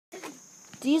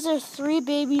These are 3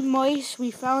 baby mice.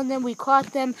 We found them. We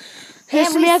caught them. Here's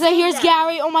Samantha. Here's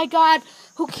Gary. Oh my God.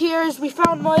 Who cares? We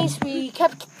found mice.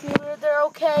 They're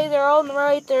okay. They're all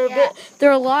right.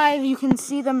 They're alive. You can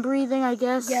see them breathing, I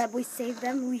guess. Yeah, we saved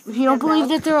them. If you don't believe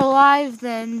that they're alive,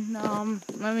 then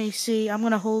let me see. I'm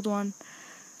gonna hold one.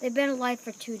 They've been alive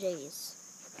for 2 days.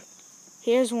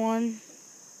 Here's one.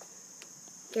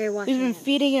 Gary, we've been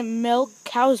feeding it milk,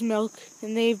 cow's milk,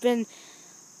 and they've been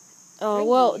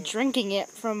drinking it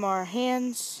from our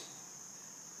hands.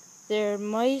 They're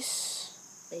mice.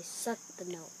 They suck the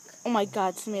milk. Oh my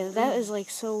God, Samantha, that is like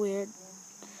so weird.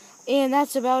 And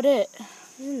that's about it.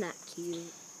 Isn't that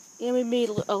cute? And we made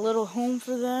a little home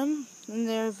for them, and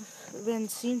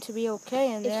they've seem to be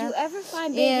okay in there. If you ever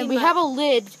find baby and we mice, have a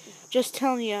lid, just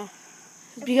telling you,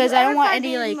 because I don't want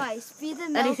any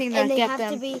anything to get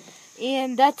them.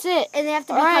 And that's it. And they have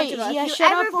to be comfortable. comfortable. Yeah, if you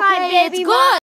shut ever up, find okay? baby It's good.